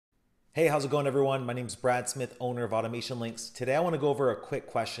Hey, how's it going, everyone? My name is Brad Smith, owner of AutomationLinks. Today, I want to go over a quick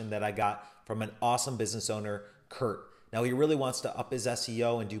question that I got from an awesome business owner, Kurt. Now, he really wants to up his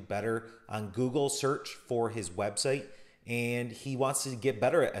SEO and do better on Google search for his website, and he wants to get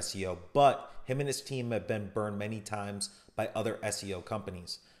better at SEO, but him and his team have been burned many times by other SEO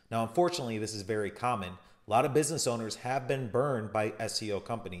companies. Now, unfortunately, this is very common. A lot of business owners have been burned by SEO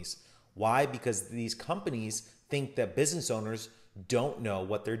companies. Why? Because these companies think that business owners don't know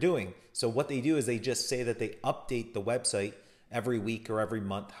what they're doing. So what they do is they just say that they update the website every week or every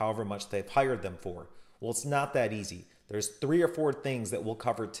month, however much they've hired them for. Well, it's not that easy. There's 3 or 4 things that we'll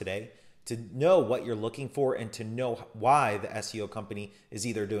cover today to know what you're looking for and to know why the SEO company is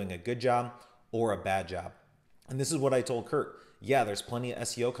either doing a good job or a bad job. And this is what I told Kurt. Yeah, there's plenty of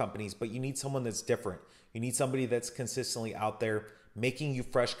SEO companies, but you need someone that's different. You need somebody that's consistently out there making you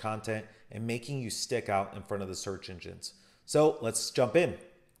fresh content and making you stick out in front of the search engines. So let's jump in.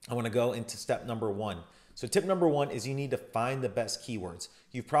 I want to go into step number 1. So tip number 1 is you need to find the best keywords.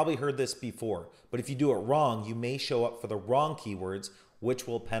 You've probably heard this before, but if you do it wrong, you may show up for the wrong keywords, which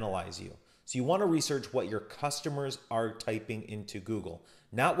will penalize you. So you want to research what your customers are typing into Google,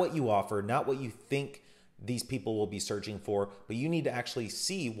 not what you offer, not what you think these people will be searching for, but you need to actually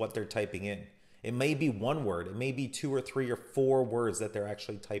see what they're typing in. It may be one word, it may be 2 or 3 or 4 words that they're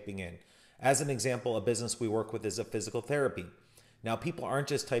actually typing in. As an example, a business we work with is a physical therapy. Now, people aren't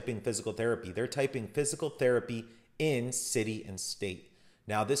just typing physical therapy, they're typing physical therapy in city and state.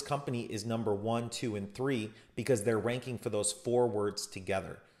 Now, this company is number 1, 2, and 3 because they're ranking for those 4 words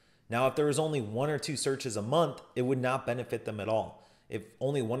together. Now, if there was only 1 or 2 searches a month, it would not benefit them at all. If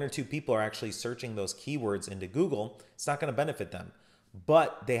only 1 or 2 people are actually searching those keywords into Google, it's not going to benefit them.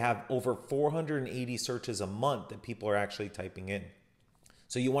 But they have over 480 searches a month that people are actually typing in.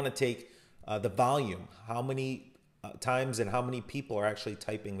 So you want to take the volume, how many times and how many people are actually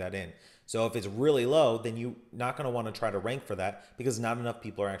typing that in. So if it's really low, then you're not going to want to try to rank for that because not enough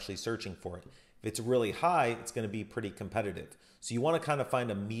people are actually searching for it. If it's really high, it's going to be pretty competitive. So you want to kind of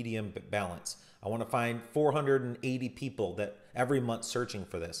find a medium balance. I want to find 480 people that every month searching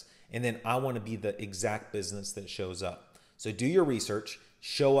for this. And then I want to be the exact business that shows up. So do your research,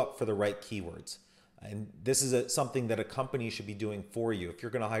 show up for the right keywords. And this is something that a company should be doing for you. If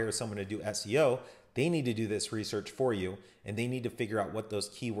you're going to hire someone to do SEO, they need to do this research for you, and they need to figure out what those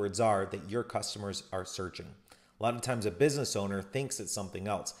keywords are that your customers are searching. A lot of times a business owner thinks it's something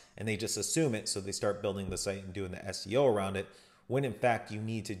else, and they just assume it, so they start building the site and doing the SEO around it, when in fact you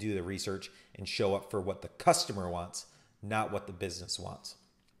need to do the research and show up for what the customer wants, not what the business wants.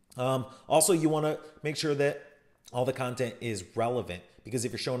 Also, you want to make sure that all the content is relevant, because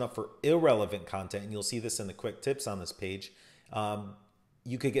if you're showing up for irrelevant content, and you'll see this in the quick tips on this page,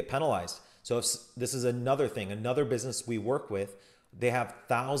 you could get penalized. So if this is another thing, another business we work with, they have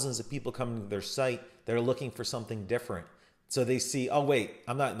thousands of people coming to their site that are looking for something different. So they see, oh wait,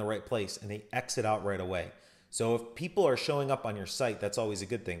 I'm not in the right place, and they exit out right away. So if people are showing up on your site, that's always a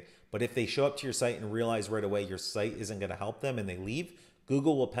good thing. But if they show up to your site and realize right away your site isn't going to help them and they leave,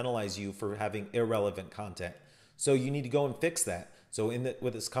 Google will penalize you for having irrelevant content. So you need to go and fix that. So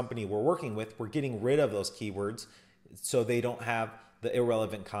with this company we're working with, we're getting rid of those keywords so they don't have the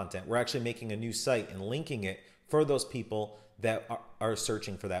irrelevant content. We're actually making a new site and linking it for those people that are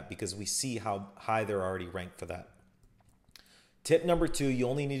searching for that because we see how high they're already ranked for that. Tip number 2, you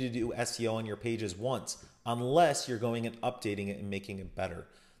only need to do SEO on your pages once unless you're going and updating it and making it better.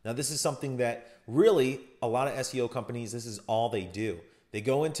 Now, this is something that really a lot of SEO companies, this is all they do. They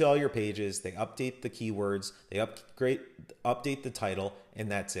go into all your pages, they update the keywords, they update the title,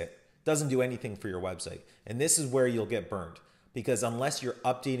 and that's it. Doesn't do anything for your website. And this is where you'll get burned because unless you're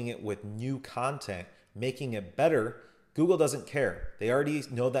updating it with new content, making it better, Google doesn't care. They already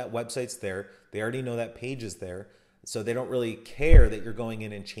know that website's there. They already know that page is there. So they don't really care that you're going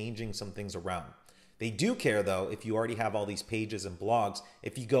in and changing some things around. They do care though, if you already have all these pages and blogs,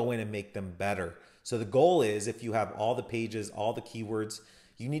 if you go in and make them better. So the goal is if you have all the pages, all the keywords,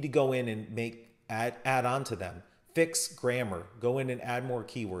 you need to go in and add on to them. Fix grammar, go in and add more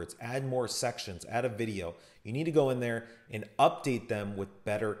keywords, add more sections, add a video. You need to go in there and update them with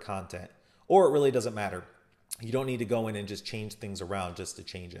better content. Or it really doesn't matter. You don't need to go in and just change things around just to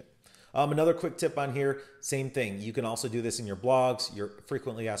change it. Another quick tip on here, same thing. You can also do this in your blogs, your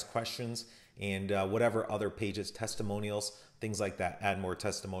frequently asked questions, and whatever other pages, testimonials, things like that. Add more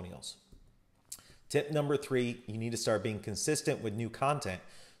testimonials. Tip number 3, you need to start being consistent with new content.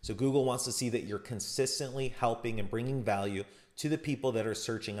 So Google wants to see that you're consistently helping and bringing value to the people that are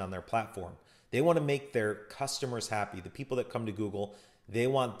searching on their platform. They want to make their customers happy. The people that come to Google, they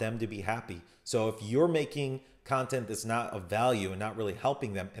want them to be happy. So if you're making content that's not of value and not really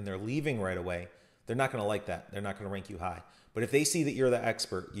helping them, and they're leaving right away, they're not going to like that. They're not going to rank you high. But if they see that you're the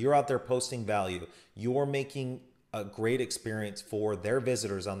expert, you're out there posting value, you're making a great experience for their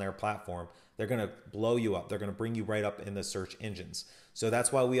visitors on their platform, they're going to blow you up. They're going to bring you right up in the search engines. So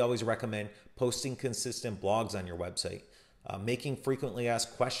that's why we always recommend posting consistent blogs on your website, making frequently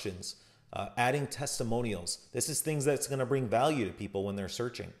asked questions, adding testimonials. This is things that's going to bring value to people when they're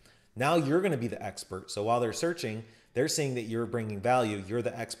searching. Now you're going to be the expert. So while they're searching, they're seeing that you're bringing value. You're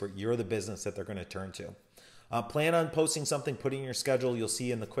the expert. You're the business that they're going to turn to. Plan on posting something, put in your schedule. You'll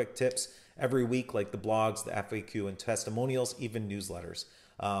see in the quick tips every week, like the blogs, the FAQ, and testimonials, even newsletters.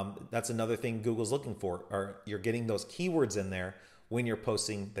 That's another thing Google's looking for, or you're getting those keywords in there when you're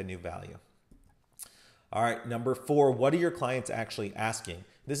posting the new value. All right, number 4, what are your clients actually asking?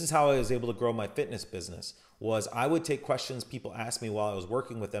 This is how I was able to grow my fitness business, was I would take questions people asked me while I was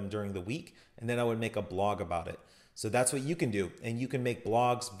working with them during the week, and then I would make a blog about it. So that's what you can do. And you can make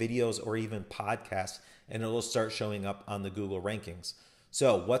blogs, videos, or even podcasts, and it'll start showing up on the Google rankings.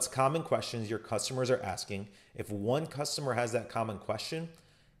 So what's common questions your customers are asking? If one customer has that common question,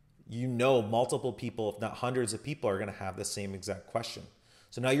 you know multiple people, if not hundreds of people, are going to have the same exact question.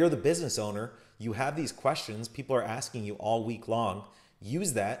 So now you're the business owner. You have these questions. People are asking you all week long.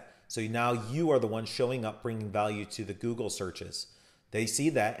 Use that. So now you are the one showing up, bringing value to the Google searches. They see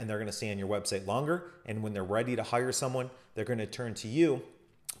that and they're going to stay on your website longer. And when they're ready to hire someone, they're going to turn to you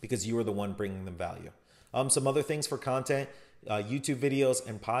because you are the one bringing them value. Some other things for content, YouTube videos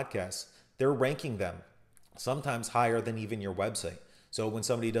and podcasts, they're ranking them sometimes higher than even your website. So when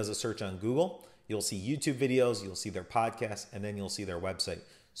somebody does a search on Google, you'll see YouTube videos, you'll see their podcasts, and then you'll see their website.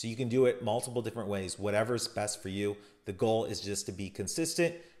 So you can do it multiple different ways, whatever's best for you. The goal is just to be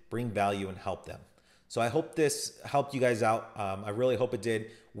consistent, bring value, and help them. So I hope this helped you guys out. I really hope it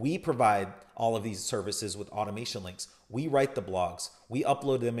did. We provide all of these services with AutomationLinks. We write the blogs. We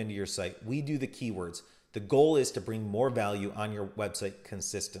upload them into your site. We do the keywords. The goal is to bring more value on your website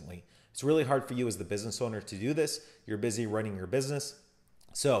consistently. It's really hard for you as the business owner to do this. You're busy running your business.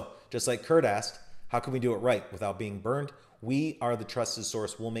 So just like Kurt asked, how can we do it right without being burned? We are the trusted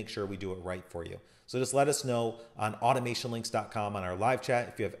source. We'll make sure we do it right for you. So just let us know on AutomationLinks.com on our live chat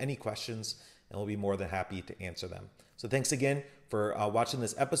if you have any questions, and we'll be more than happy to answer them. So thanks again for watching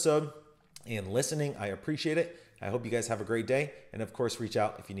this episode and listening. I appreciate it. I hope you guys have a great day. And of course, reach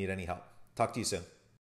out if you need any help. Talk to you soon.